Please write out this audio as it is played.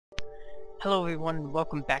Hello everyone,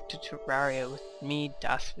 welcome back to Terraria with me,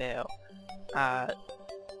 Daesvail.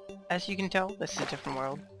 As you can tell, this is a different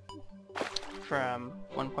world from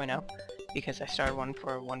 1.0 because I started one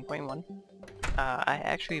for 1.1. I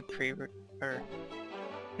actually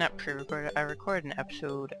not pre-recorded, I recorded an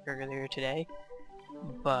episode earlier today,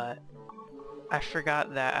 but I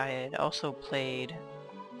forgot that I had also played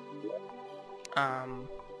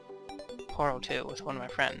Portal 2 with one of my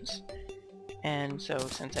friends. And so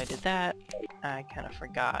since I did that, I kind of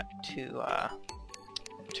forgot to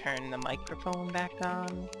turn the microphone back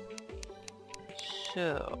on.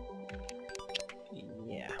 So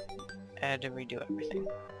yeah, I had to redo everything.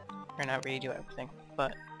 Or not redo everything,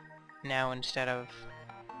 but now instead of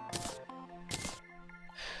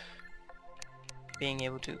being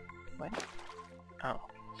able to... what? Oh.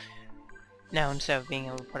 Now instead of being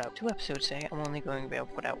able to put out 2 episodes today, I'm only going to be able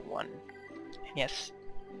to put out 1. And yes,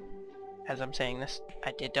 as I'm saying this,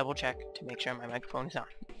 I did double check to make sure my microphone is on.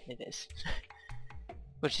 It is.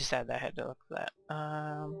 Which is sad that I had to look for that.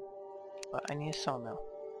 But I need a sawmill.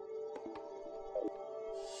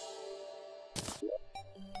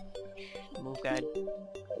 Move, guide.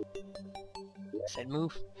 I said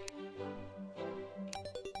move.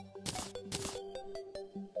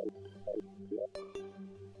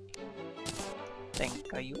 Thank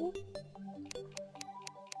you.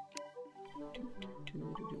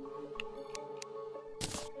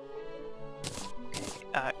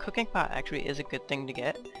 Cooking pot actually is a good thing to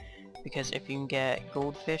get, because if you can get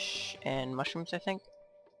goldfish and mushrooms, I think,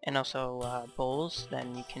 and also bowls,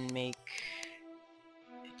 then you can make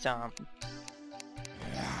it's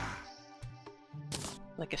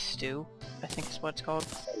like a stew, I think is what it's called,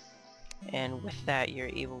 and with that you're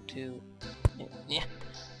able to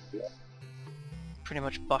pretty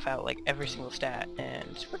much buff out like every single stat, and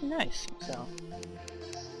it's pretty nice. So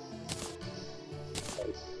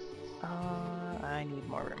I need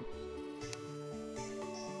more room.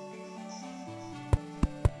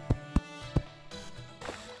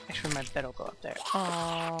 Actually, my bed will go up there.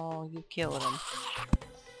 Oh, you killed him.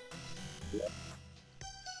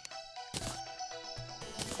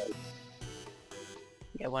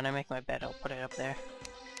 Yeah, when I make my bed, I'll put it up there.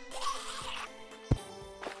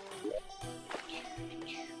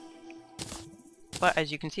 But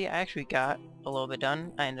as you can see, I actually got a little bit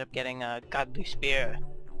done. I ended up getting a godly spear.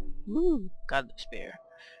 Woo! Godly spear.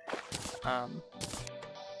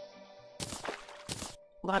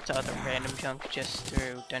 Lots of other random junk just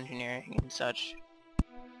through dungeoneering and such.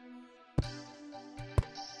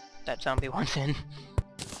 That zombie wants in.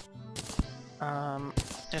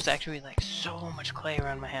 There's actually like so much clay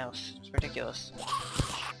around my house. It's ridiculous.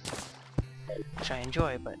 Which I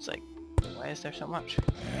enjoy, but it's like, why is there so much?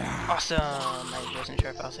 Awesome! I wasn't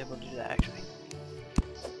sure if I was able to do that actually.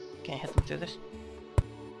 Can I hit them through this?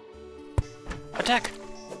 Attack!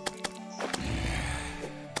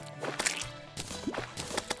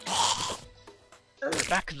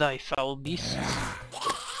 Back thy foul beast!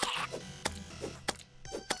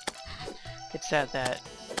 It's sad that,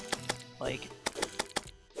 like,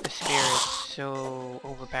 the spear is so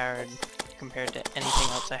overpowered compared to anything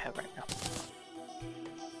else I have right now.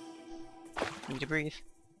 Need to breathe.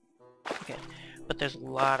 Okay, but there's a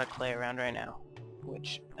lot of clay around right now,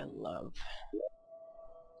 which I love.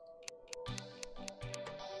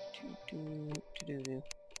 Okay,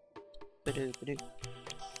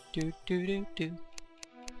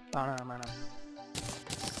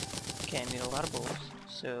 I need a lot of bowls,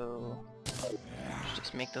 so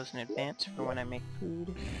just make those in advance for when I make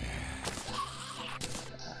food.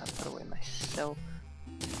 Put away myself.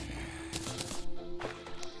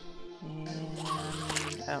 And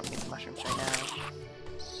I don't need the mushrooms right now,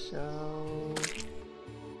 so...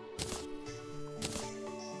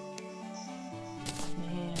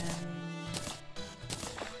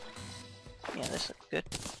 yeah, this looks good.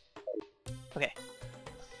 Okay.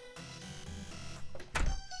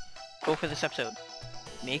 Goal for this episode.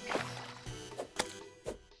 Make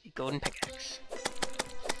a golden pickaxe.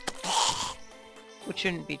 Which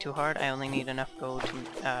shouldn't be too hard. I only need enough gold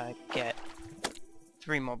to get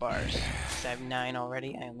 3 more bars. Since I have 9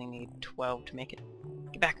 already, I only need 12 to make it.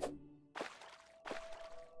 Get back!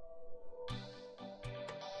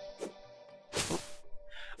 Ooh.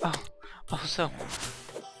 Oh, so...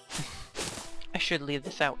 I should leave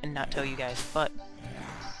this out and not tell you guys, but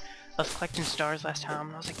I was collecting stars last time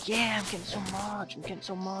and I was like, yeah, I'm getting so much, I'm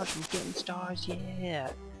getting stars, yeah.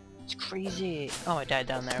 It's crazy. Oh, I died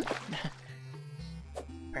down there.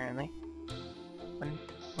 Apparently.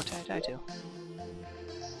 What did I die to?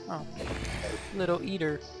 Oh. Little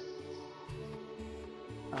eater.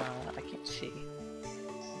 I can't see.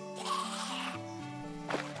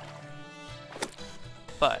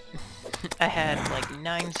 But I had like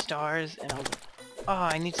 9 stars, and I was like, oh,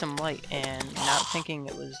 I need some light, and not thinking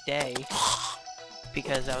it was day,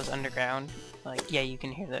 because I was underground. Like, yeah, you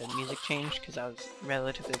can hear the music change, because I was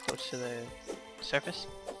relatively close to the surface.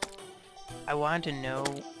 I wanted to know,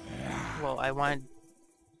 well, I wanted,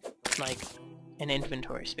 like, an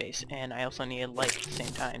inventory space, and I also needed light at the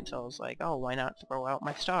same time, so I was like, oh, why not throw out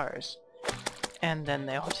my stars? And then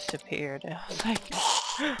they all disappeared, and I was like,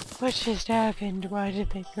 what just happened? Why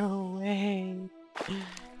did they go away?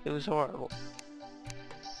 It was horrible.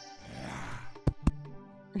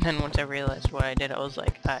 And then once I realized what I did, I was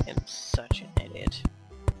like, I am such an idiot.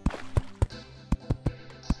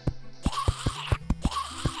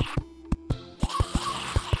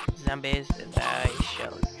 Zombies, thy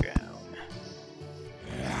shall drown.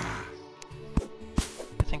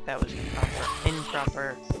 I think that was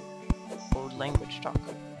improper old language talk.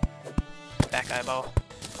 Back eyeball.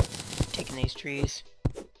 Taking these trees.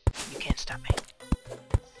 You can't stop me.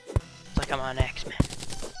 It's like I'm on X-Men.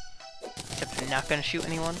 Except I'm not gonna shoot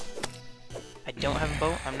anyone. I don't have a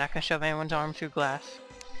boat. I'm not gonna shove anyone's arm through glass.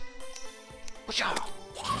 Watch out!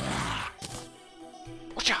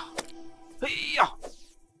 Watch out! Hey-ya!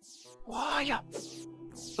 Why-ya!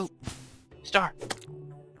 Ooh. Star!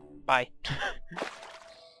 Bye.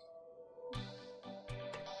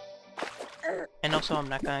 And also, I'm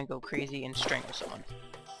not gonna go crazy and strangle someone.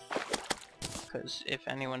 Because if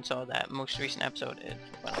anyone saw that most recent episode, it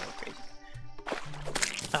went a little crazy.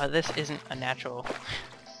 This isn't a natural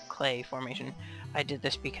clay formation. I did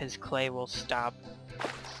this because clay will stop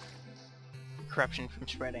corruption from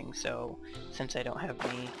spreading, so since I don't have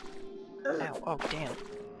any... Ow, oh damn.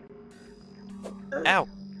 Ow!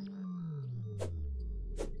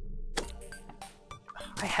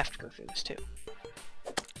 I have to go through this too.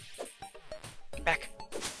 Get back!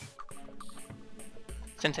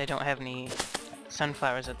 Since I don't have any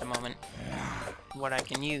sunflowers at the moment, what I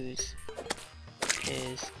can use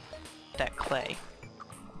is that clay.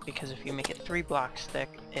 Because if you make it 3 blocks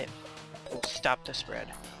thick, it will stop the spread.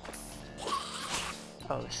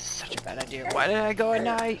 Oh, this is such a bad idea. Why did I go at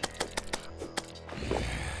night?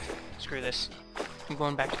 Screw this. I'm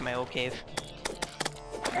going back to my old cave.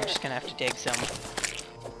 I'm just gonna have to dig some.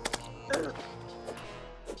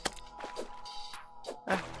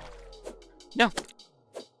 No!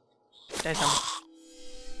 Die some.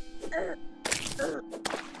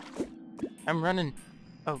 I'm running.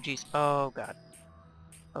 Oh jeez. Oh god.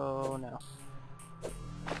 Oh no.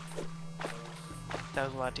 That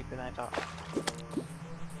was a lot deeper than I thought.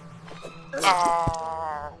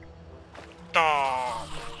 Oh! Oh!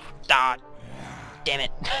 God! Damn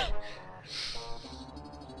it!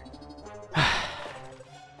 At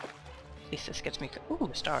least this gets me. Ooh,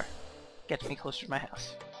 a star. Gets me closer to my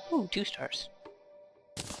house. Ooh, 2 stars.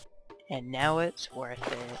 And now it's worth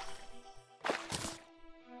it.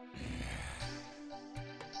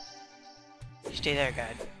 Stay there,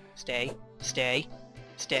 guide. Stay. Stay.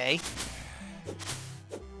 Stay.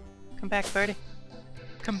 Come back, birdie.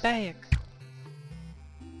 Come back.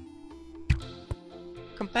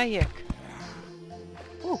 Come back.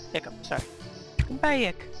 Ooh, hiccup. Sorry. Come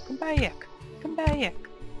back. Come back. Come back.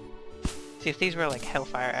 See, if these were like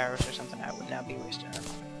hellfire arrows or something, I would not be wasting them.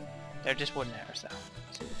 They're just wooden arrows, though.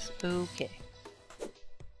 So it's okay.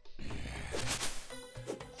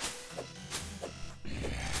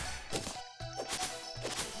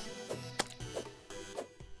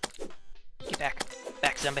 Get back.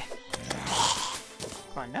 Back, zombie.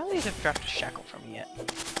 Come on, none of these have dropped a shackle for me yet.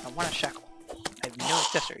 I want a shackle. I have no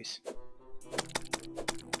accessories.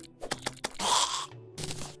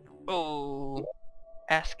 Oh!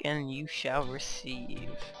 Ask and you shall receive.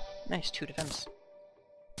 Nice, 2 defense.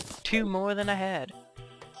 2 more than I had.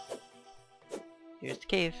 Here's the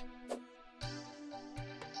cave.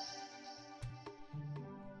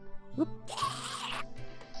 Whoop.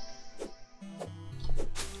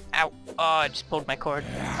 Ow! Oh, I just pulled my cord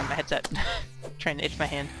on my headset. Trying to itch my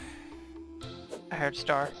hand. I heard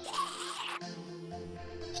star.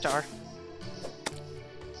 Star.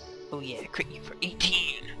 Oh yeah, crit you for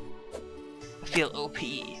 18. I feel OP.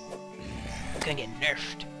 I'm gonna get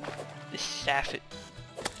nerfed. This staff.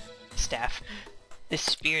 This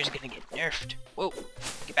spear is gonna get nerfed. Whoa,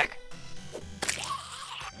 get back.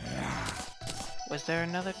 Was there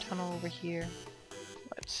another tunnel over here?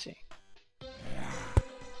 Let's see.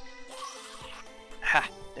 Ha!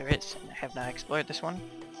 There is, and I have not explored this one.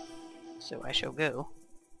 So I shall go.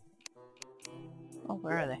 Oh,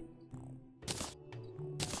 where are they?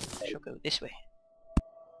 I shall go this way.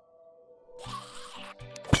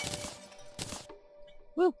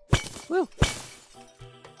 Woo! Woo!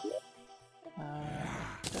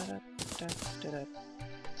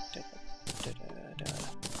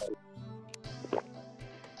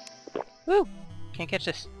 Woo! Can't catch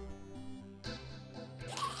this.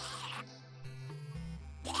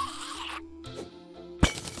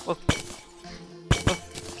 Whoa. Whoa.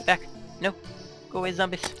 Get back. No. Go away,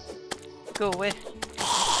 zombies. Go away.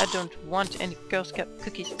 I don't want any Girl Scout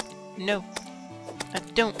cookies. No. I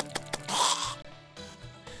don't.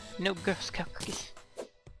 No Girl Scout cookies.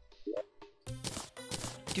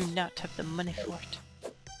 Do not have the money for it.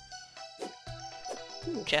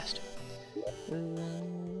 Ooh, chest.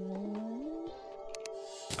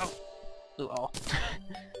 Oh. Ooh, all.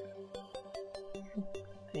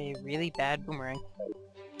 A really bad boomerang.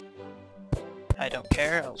 I don't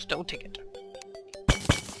care, I'll still take it.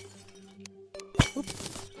 Oop.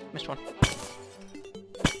 Missed one.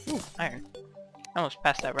 Ooh, iron. I almost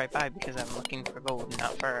passed that right by because I'm looking for gold,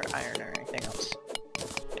 not for iron or anything else.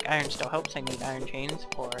 Like, iron still helps. I need iron chains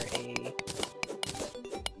for a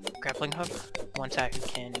grappling hook. Once I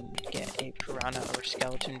can get a piranha or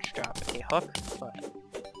skeleton to drop a hook, but...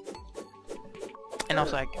 And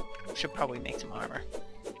also I should probably make some armor.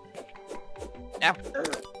 Ow!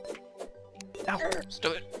 Ow!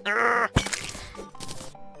 Stop it!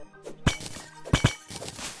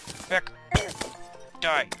 Back!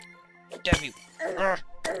 Die! Damn you!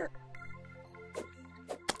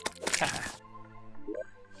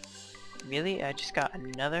 Really? I just got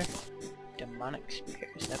another demonic spear.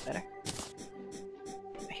 Is that better?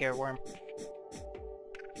 I hear a worm.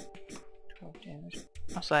 12 damage.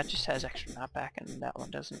 Also, that just has extra knockback and that one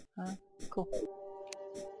doesn't. Cool.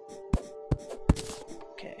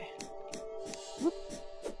 Okay. Whoop.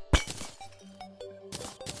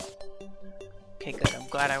 Okay, good. I'm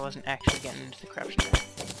glad I wasn't actually getting into the corruption there.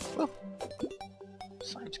 Whoop.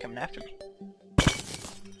 Slime's coming after me.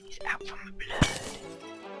 He's out for my blood.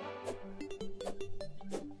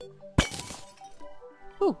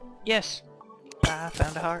 Ooh, yes! I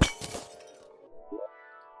found a heart.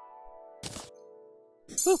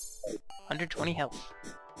 Woo! 120 health.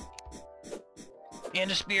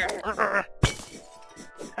 And a spear!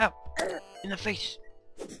 Ow! In the face!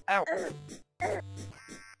 Ow! You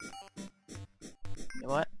know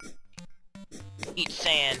what? Eat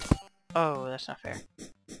sand! Oh, that's not fair.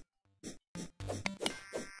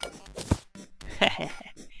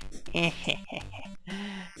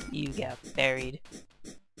 You got buried.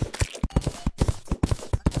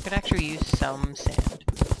 I could actually use some sand,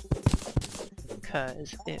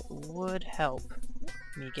 because it would help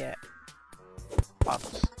me get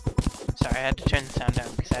bottles. Sorry, I had to turn the sound down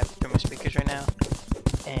because I have through my speakers right now,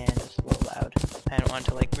 and it's a little loud. I don't want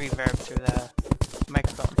to like reverb through the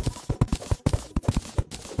microphone.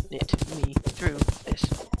 Let me through this.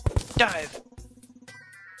 Dive!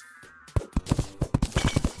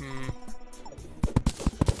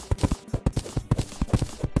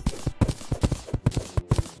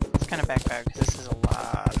 It's kind of backfired because this is a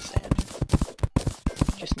lot of sand.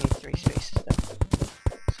 Just need 3 spaces though.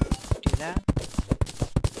 So do that.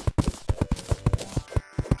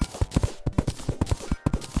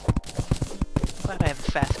 Glad I have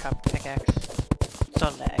a fast copper pickaxe. It's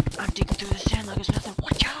all lag. I'm digging through the sand like it's nothing.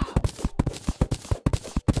 Watch out!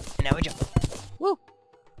 And now we jump. Woo!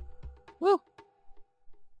 Woo!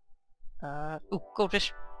 Ooh,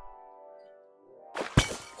 goldfish.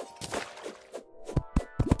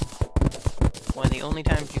 One of the only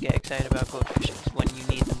times you get excited about goldfish is when you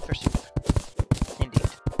need them for soup. Indeed.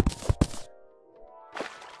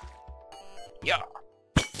 Yeah!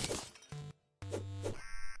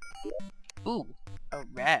 Ooh, a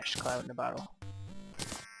rash cloud in a bottle.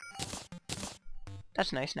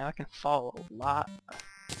 That's nice, now I can fall a lot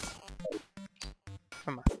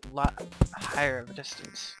from a lot higher of a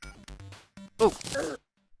distance. Oh!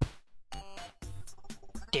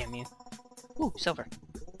 Damn you. Ooh, silver.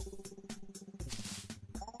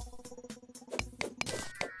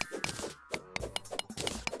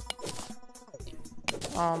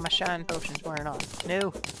 Oh, my shine potion's wearing off.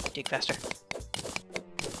 No! Dig faster.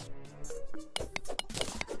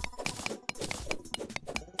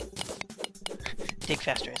 Dig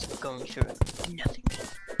faster as I'm going through nothing.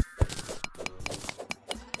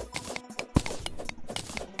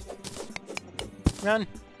 Run!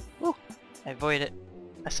 Woo! I avoided it.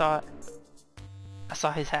 I saw it. I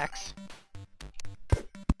saw his hacks. I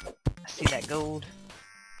see that gold.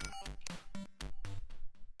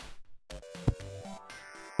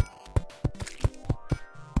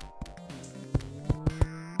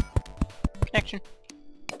 Connection.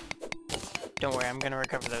 Don't worry, I'm gonna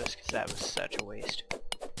recover those because that was such a waste.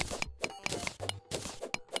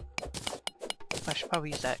 I should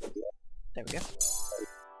probably use that. There we go.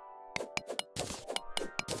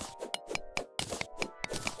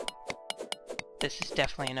 this is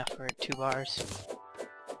definitely enough for 2 bars.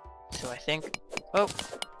 So I think... Oh!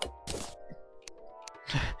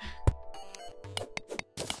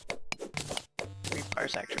 3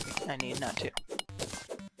 bars actually. I need not 2.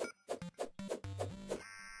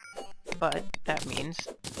 But that means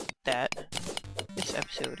that this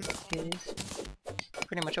episode is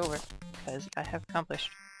pretty much over, because I have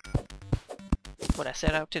accomplished what I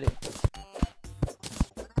set out to do.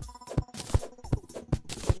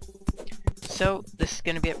 So, this is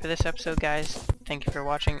going to be it for this episode, guys. Thank you for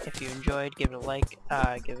watching. If you enjoyed, give it a like,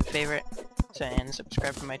 give it a favorite, and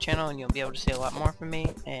subscribe to my channel, and you'll be able to see a lot more from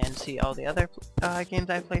me, and see all the other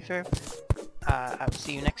games I play through. I will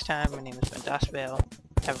see you next time. My name has been Daesvail.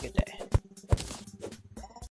 Have a good day.